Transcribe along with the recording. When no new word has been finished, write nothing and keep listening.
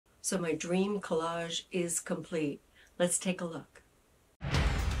So my dream collage is complete. Let's take a look.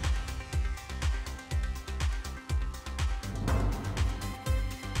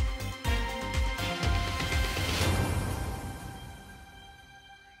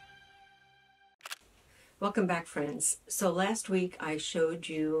 Welcome back, friends. So last week I showed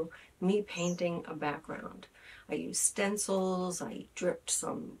you me painting a background. I used stencils, I dripped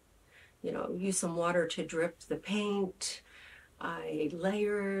some, used some water to drip the paint. I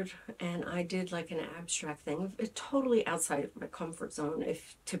layered, and I did like an abstract thing. It's totally outside of my comfort zone,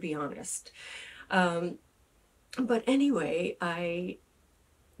 if to be honest. But anyway, I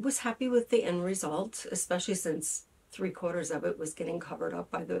was happy with the end result, especially since 3/4 of it was getting covered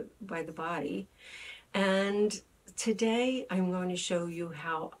up by the body. And today I'm going to show you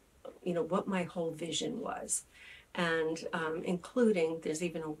how, what my whole vision was, and including there's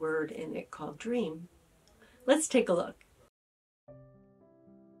even a word in it called dream. Let's take a look.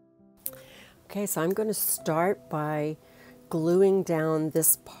 Okay, so I'm going to start by gluing down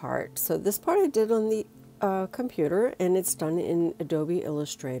this part. So this part I did on the computer, and it's done in Adobe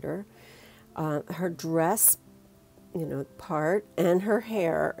Illustrator. Her dress, part, and her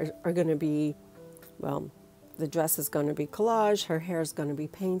hair are going to be, well, the dress is going to be collage, her hair is going to be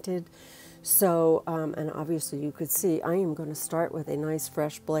painted. So, and obviously you could see I am going to start with a nice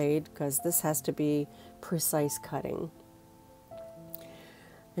fresh blade because this has to be precise cutting.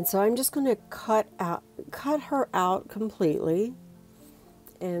 And so I'm just going to cut her out completely,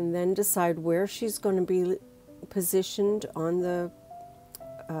 and then decide where she's going to be positioned on the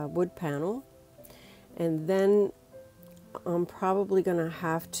wood panel. And then I'm probably going to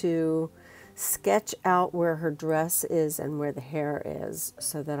have to sketch out where her dress is and where the hair is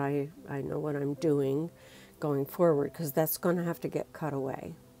so that I know what I'm doing going forward, because that's going to have to get cut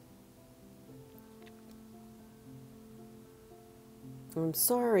away. I'm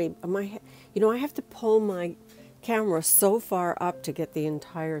sorry, I have to pull my camera so far up to get the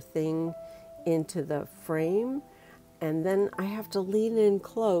entire thing into the frame, and then I have to lean in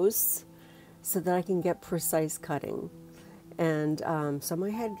close so that I can get precise cutting. And so my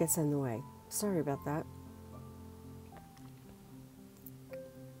head gets in the way. Sorry about that.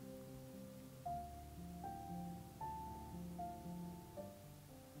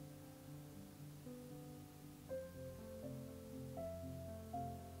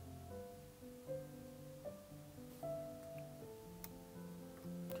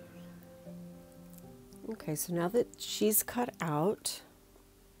 Okay, so now that she's cut out,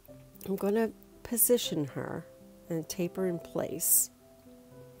 I'm going to position her and tape her in place.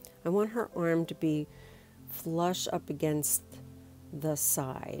 I want her arm to be flush up against the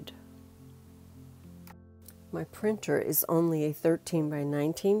side. My printer is only a 13 by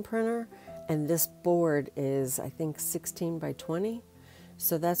 19 printer, and this board is, I think, 16 by 20.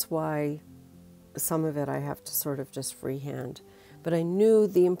 So that's why some of it I have to sort of just freehand. But I knew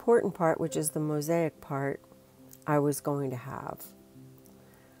the important part, which is the mosaic part, I was going to have.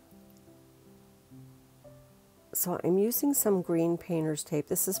 So I'm using some green painter's tape.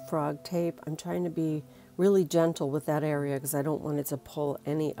 This is frog tape. I'm trying to be really gentle with that area because I don't want it to pull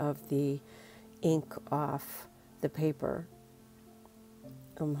any of the ink off the paper.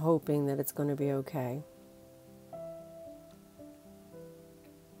 I'm hoping that it's going to be okay.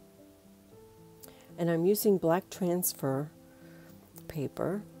 And I'm using black transfer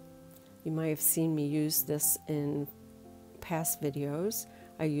paper. You might have seen me use this in past videos.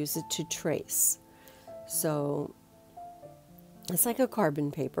 I use it to trace. So it's like a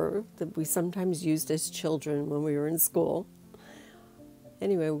carbon paper that we sometimes used as children when we were in school.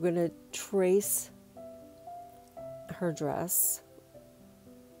 Anyway, we're going to trace her dress.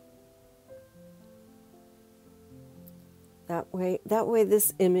 That way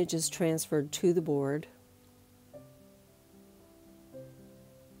this image is transferred to the board.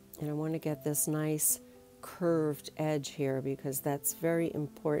 And I want to get this nice curved edge here because that's very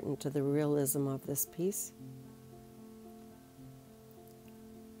important to the realism of this piece.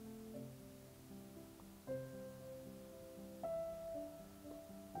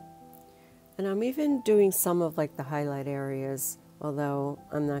 And I'm even doing some of like the highlight areas, although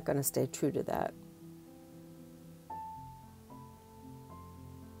I'm not going to stay true to that.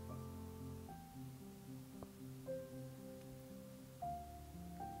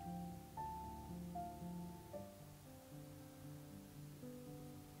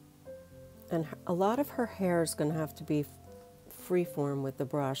 And a lot of her hair is going to have to be freeform with the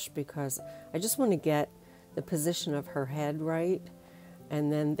brush because I just want to get the position of her head right.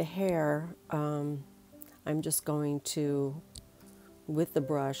 And then the hair, I'm just going to, with the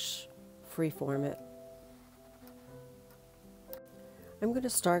brush, freeform it. I'm going to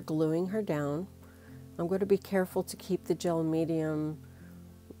start gluing her down. I'm going to be careful to keep the gel medium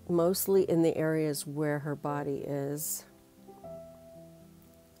mostly in the areas where her body is.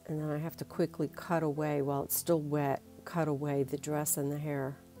 And then I have to quickly cut away, while it's still wet, cut away the dress and the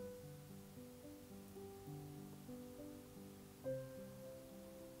hair.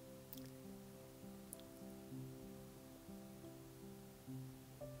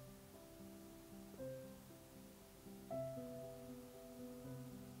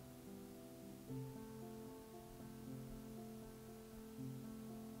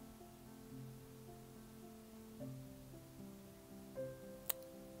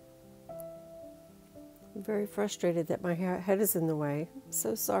 I'm very frustrated that my head is in the way.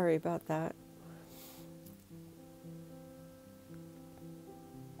 So sorry about that.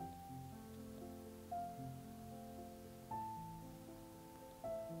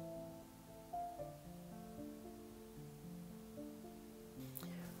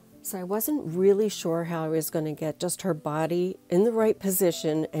 So I wasn't really sure how I was going to get just her body in the right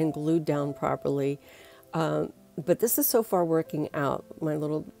position and glued down properly. But this is so far working out, my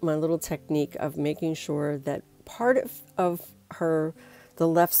little technique of making sure that part of her, the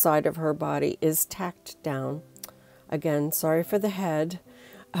left side of her body is tacked down. Again, sorry for the head.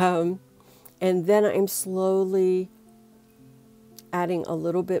 And then I'm slowly adding a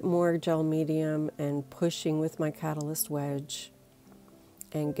little bit more gel medium and pushing with my catalyst wedge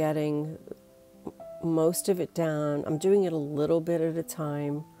and getting most of it down. I'm doing it a little bit at a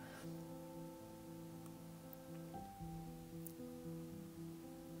time.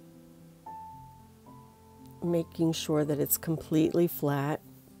 Making sure that it's completely flat,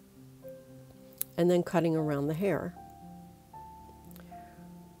 and then cutting around the hair.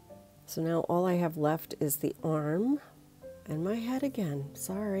 So now all I have left is the arm and my head again.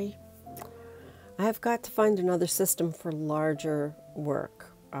 Sorry. I have got to find another system for larger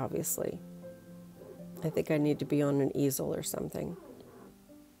work, obviously. I think I need to be on an easel or something.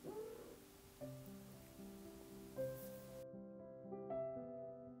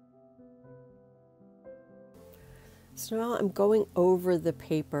 So now I'm going over the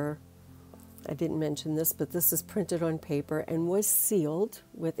paper. I didn't mention this, but this is printed on paper and was sealed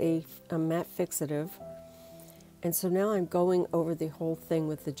with a matte fixative. And so now I'm going over the whole thing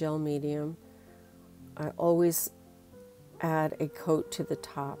with the gel medium. I always add a coat to the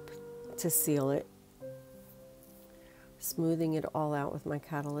top to seal it, smoothing it all out with my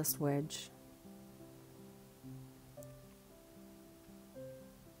catalyst wedge.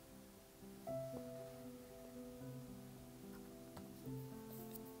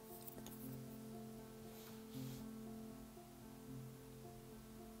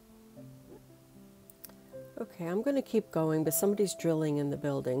 Okay, I'm going to keep going, but somebody's drilling in the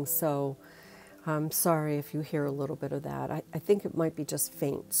building, so I'm sorry if you hear a little bit of that. I think it might be just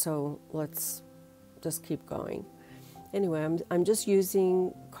faint, so let's just keep going. Anyway, I'm just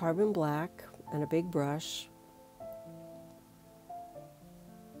using carbon black and a big brush,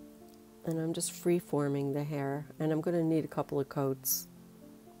 and I'm just free-forming the hair, and I'm going to need a couple of coats.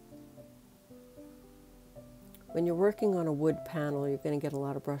 When you're working on a wood panel, you're going to get a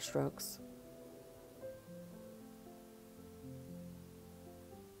lot of brush strokes.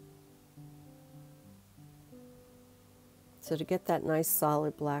 So to get that nice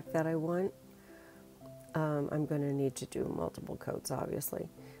solid black that I want, I'm going to need to do multiple coats, obviously.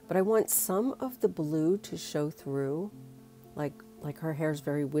 But I want some of the blue to show through, like her hair's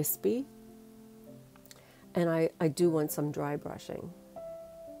very wispy. And I do want some dry brushing.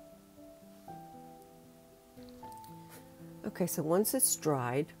 Okay, so once it's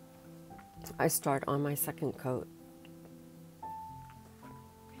dried, I start on my second coat.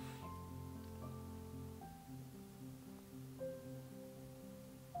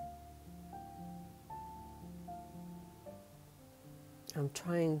 I'm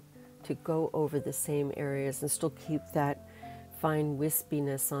trying to go over the same areas and still keep that fine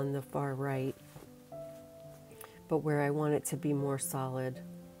wispiness on the far right. But where I want it to be more solid,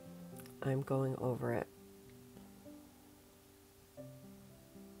 I'm going over it.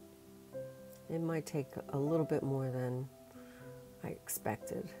 It might take a little bit more than I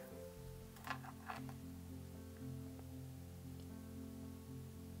expected.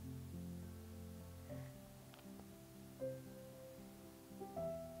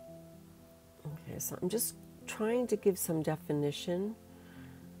 Okay, so I'm just trying to give some definition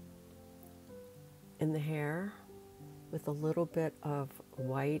in the hair with a little bit of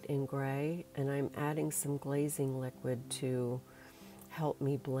white and gray, and I'm adding some glazing liquid to help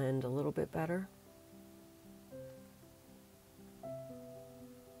me blend a little bit better.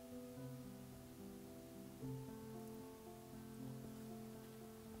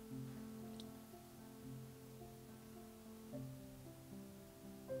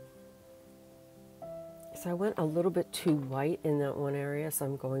 So I went a little bit too white in that one area, so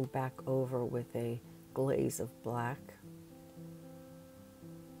I'm going back over with a glaze of black.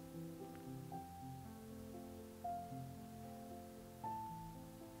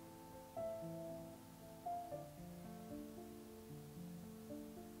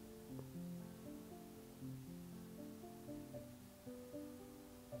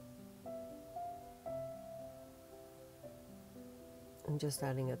 I'm just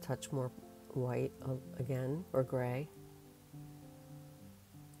adding a touch more white again, or gray.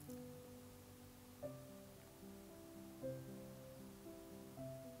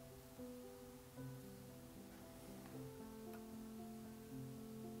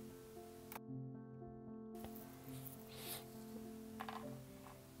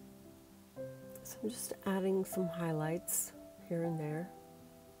 So I'm just adding some highlights here and there.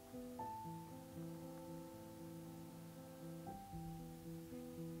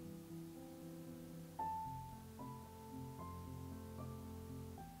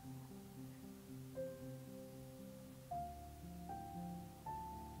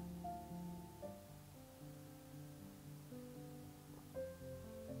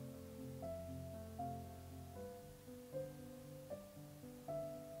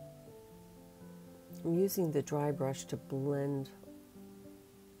 I'm using the dry brush to blend.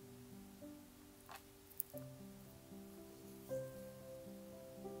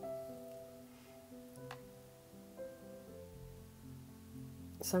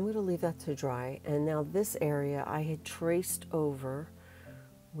 So I'm going to leave that to dry. And now this area I had traced over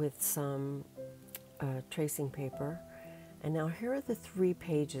with some tracing paper. And now here are the 3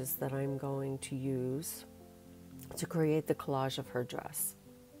 pages that I'm going to use to create the collage of her dress.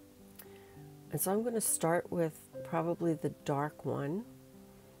 And so I'm going to start with probably the dark one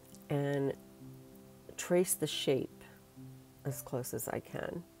and trace the shape as close as I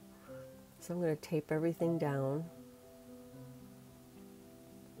can. So I'm going to tape everything down.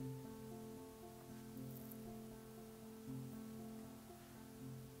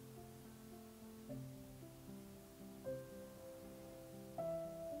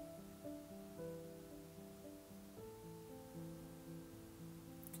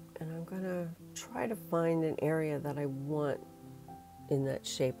 And I'm going to try to find an area that I want in that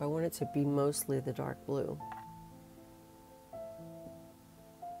shape. I want it to be mostly the dark blue,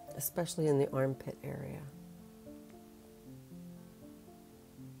 especially in the armpit area.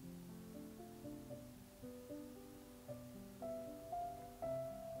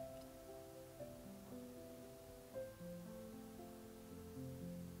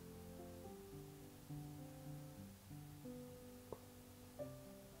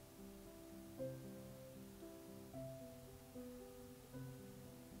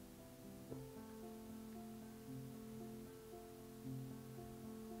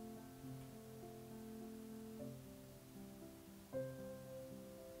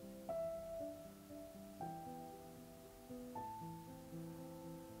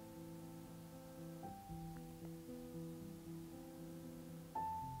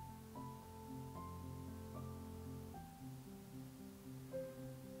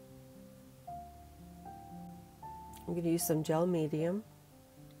 I'm going to use some gel medium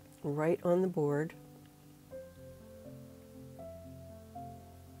right on the board.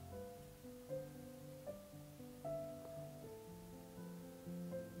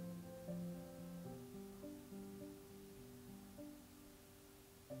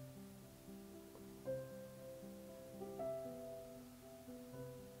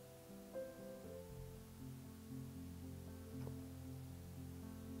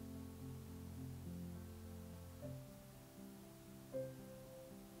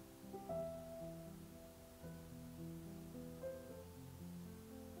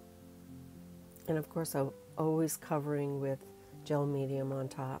 And of course, I'm always covering with gel medium on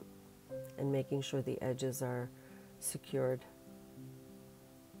top and making sure the edges are secured.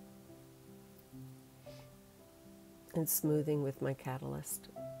 And smoothing with my catalyst.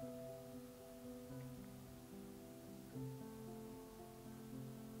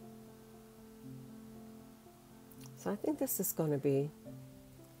 So I think this is going to be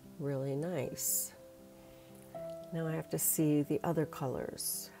really nice. Now I have to see the other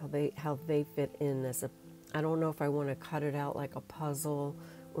colors, how they fit in as a, I don't know if I want to cut it out like a puzzle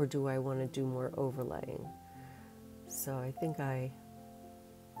or do I want to do more overlaying. So I think I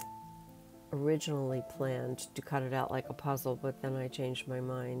originally planned to cut it out like a puzzle, but then I changed my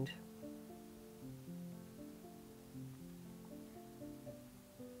mind.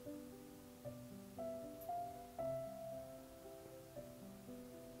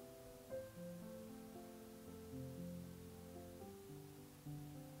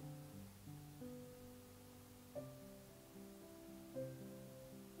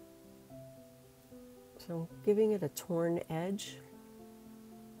 So I'm giving it a torn edge.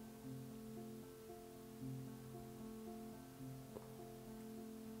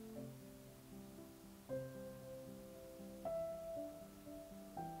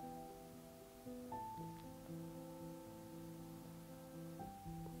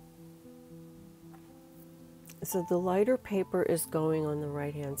 So the lighter paper is going on the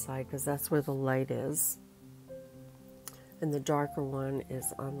right hand side because that's where the light is. And the darker one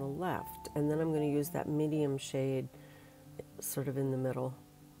is on the left. And then I'm going to use that medium shade sort of in the middle.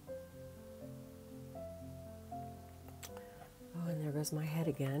 Oh, and there goes my head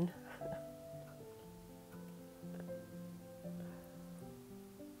again.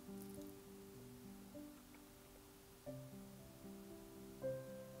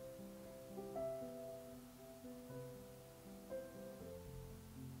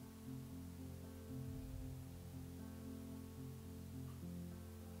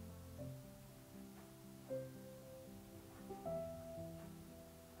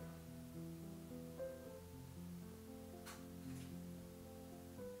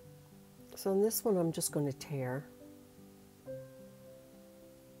 So in this one, I'm just going to tear.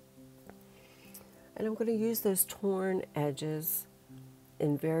 And I'm going to use those torn edges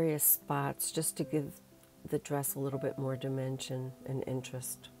in various spots just to give the dress a little bit more dimension and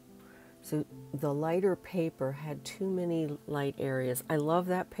interest. So the lighter paper had too many light areas. I love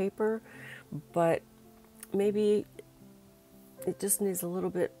that paper, but maybe it just needs a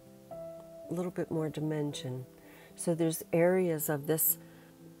little bit more dimension. So there's areas of this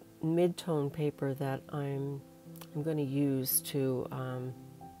mid-tone paper that I'm going to use to,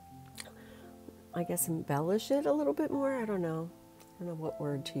 I guess, embellish it a little bit more. I don't know what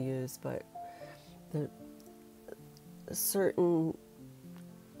word to use, but the certain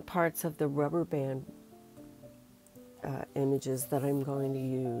parts of the rubber band images that I'm going to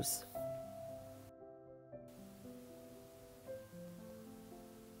use.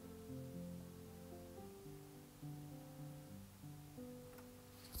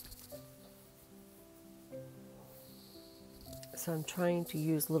 So I'm trying to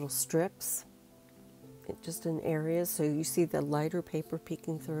use little strips just in areas so you see the lighter paper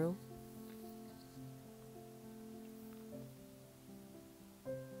peeking through.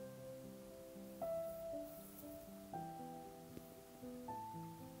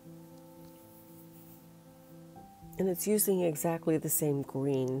 And it's using exactly the same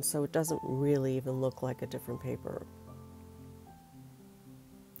green, so it doesn't really even look like a different paper.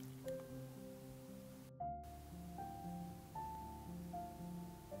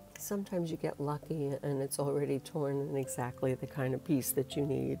 Sometimes you get lucky and it's already torn in exactly the kind of piece that you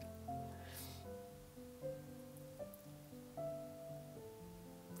need.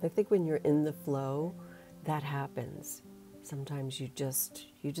 I think when you're in the flow, that happens. Sometimes you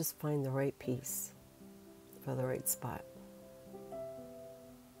just find the right piece for the right spot.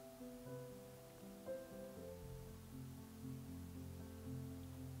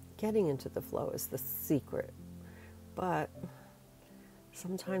 Getting into the flow is the secret, but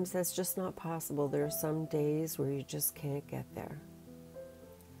sometimes that's just not possible. There are some days where you just can't get there.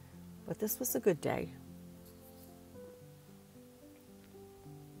 But this was a good day.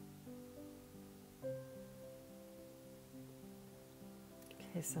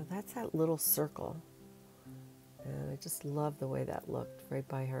 Okay, so that's that little circle. And I just love the way that looked right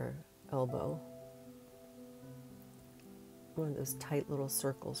by her elbow. One of those tight little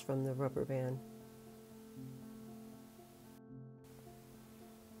circles from the rubber band.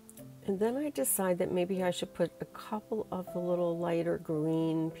 And then I decide that maybe I should put a couple of the little lighter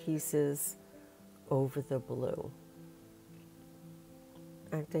green pieces over the blue,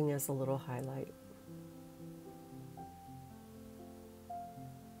 acting as a little highlight.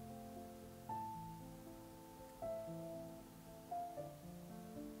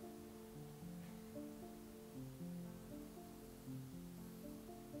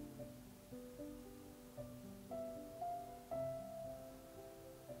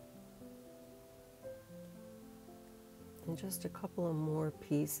 And just a couple of more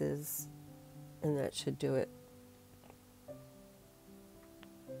pieces, and that should do it.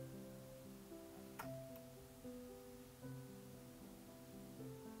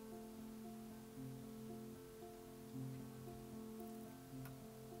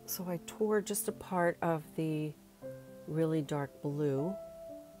 So I tore just a part of the really dark blue.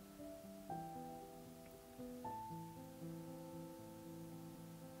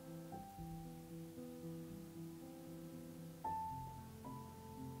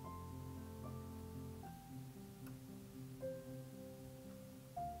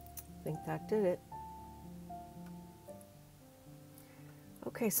 I think that did it.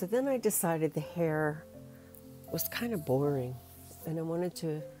 Okay, so then I decided the hair was kind of boring, and I wanted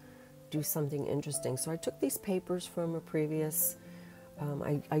to do something interesting. So I took these papers from a previous,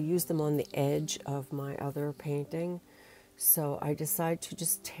 I used them on the edge of my other painting. So I decided to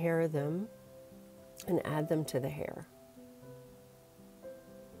just tear them and add them to the hair.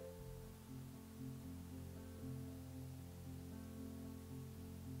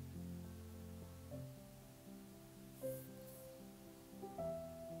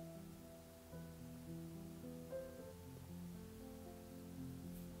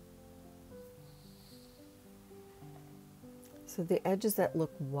 So the edges that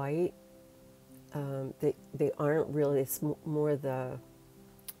look white, they aren't really, it's more the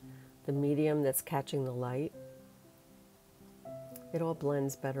medium that's catching the light. It all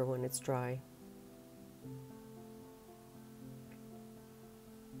blends better when it's dry.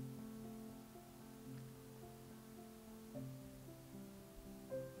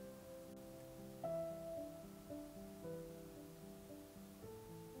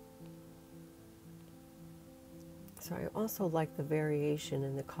 So I also like the variation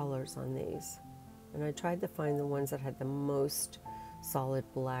in the colors on these. And I tried to find the ones that had the most solid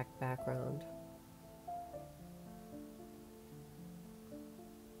black background.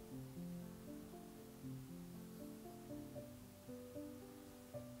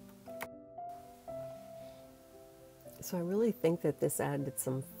 So I really think that this added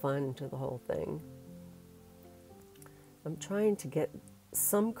some fun to the whole thing. I'm trying to get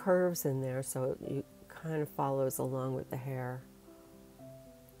some curves in there so it kind of follows along with the hair.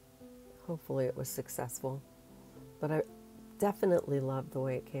 Hopefully it was successful. But I definitely love the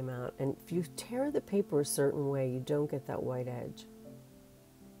way it came out. And if you tear the paper a certain way, you don't get that white edge.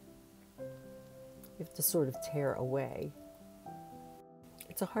 You have to sort of tear away.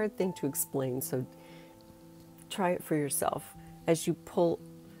 It's a hard thing to explain, so try it for yourself. As you pull,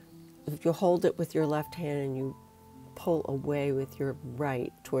 if you hold it with your left hand and you pull away with your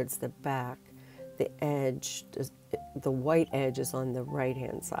right towards the back, the edge, the white edge is on the right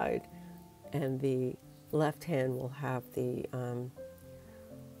hand side, and the left hand will have the,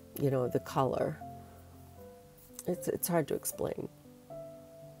 you know, the color. It's hard to explain.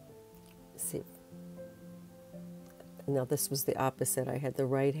 Let's see. Now this was the opposite. I had the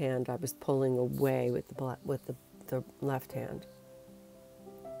right hand. I was pulling away with the left hand.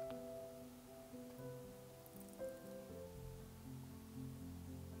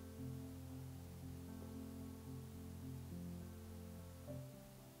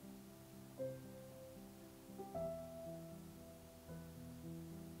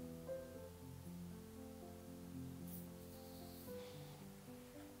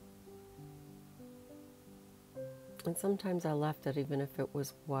 And sometimes I left it even if it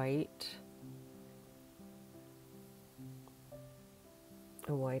was white,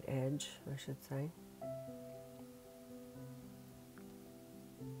 a white edge, I should say.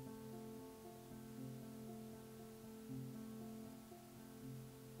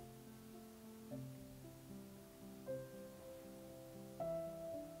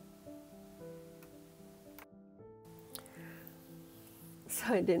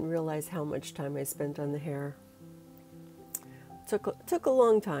 So I didn't realize how much time I spent on the hair. Took a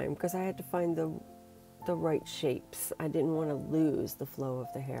long time because I had to find the right shapes. I didn't want to lose the flow of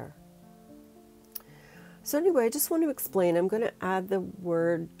the hair. So anyway, I just want to explain. I'm going to add the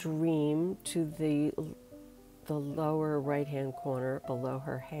word dream to the lower right hand corner below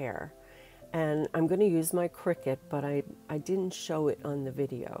her hair. And I'm going to use my Cricut, but I didn't show it on the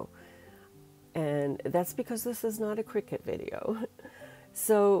video. And that's because this is not a Cricut video.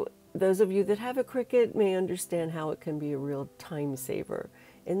 So those of you that have a Cricut may understand how it can be a real time saver.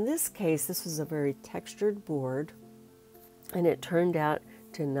 In this case, this was a very textured board, and it turned out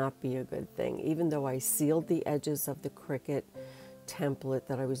to not be a good thing. Even though I sealed the edges of the Cricut template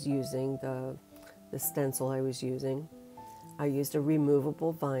that I was using, the stencil I was using, I used a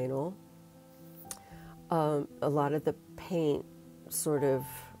removable vinyl. A lot of the paint sort of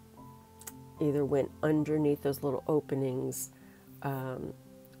either went underneath those little openings,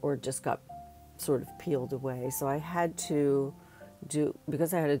 or just got sort of peeled away. So I had to do,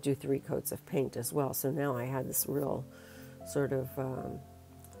 because I had to do 3 coats of paint as well, so now I had this real sort of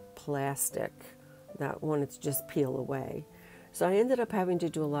plastic that wanted to just peel away. So I ended up having to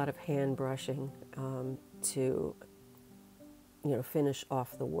do a lot of hand brushing to, you know, finish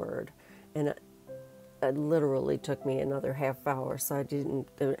off the word. And it literally took me another half hour, so I didn't,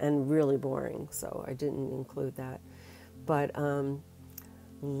 and really boring, so I didn't include that. But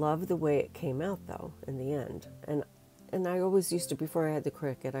love the way it came out though in the end. And I always used to, before I had the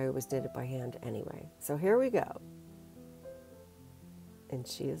Cricut, I always did it by hand anyway. So here we go. And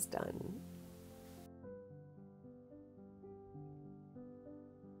she is done.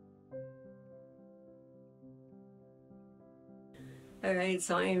 All right,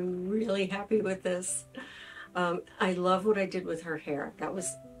 so I'm really happy with this. I love what I did with her hair. That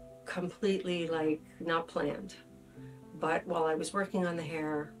was completely like not planned. But while I was working on the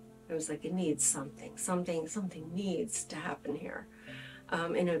hair, I was like, it needs something needs to happen here,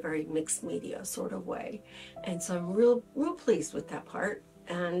 in a very mixed media sort of way. And so I'm real pleased with that part,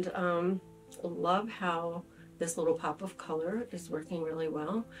 and love how this little pop of color is working really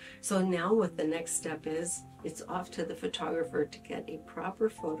well. So now what the next step is, it's off to the photographer to get a proper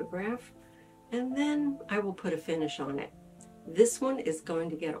photograph, and then I will put a finish on it. This one is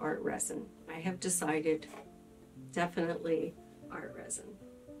going to get art resin. I have decided, definitely art resin.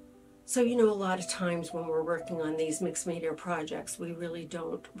 So, you know, a lot of times when we're working on these mixed media projects, we really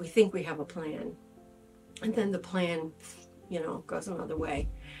don't, we think we have a plan, and then the plan, you know, goes another way.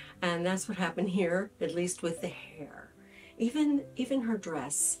 And that's what happened here, at least with the hair. Even her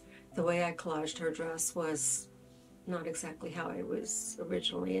dress, the way I collaged her dress was not exactly how I was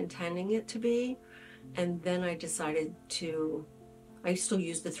originally intending it to be. And then I decided to, I still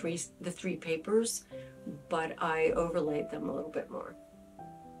use the three papers, but I overlaid them a little bit more.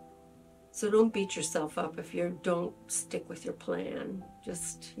 So don't beat yourself up if you don't stick with your plan.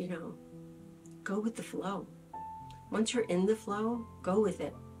 Just, you know, go with the flow. Once you're in the flow, go with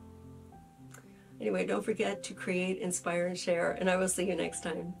it. Anyway, don't forget to create, inspire, and share, and I will see you next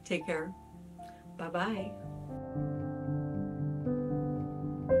time. Take care. Bye-bye.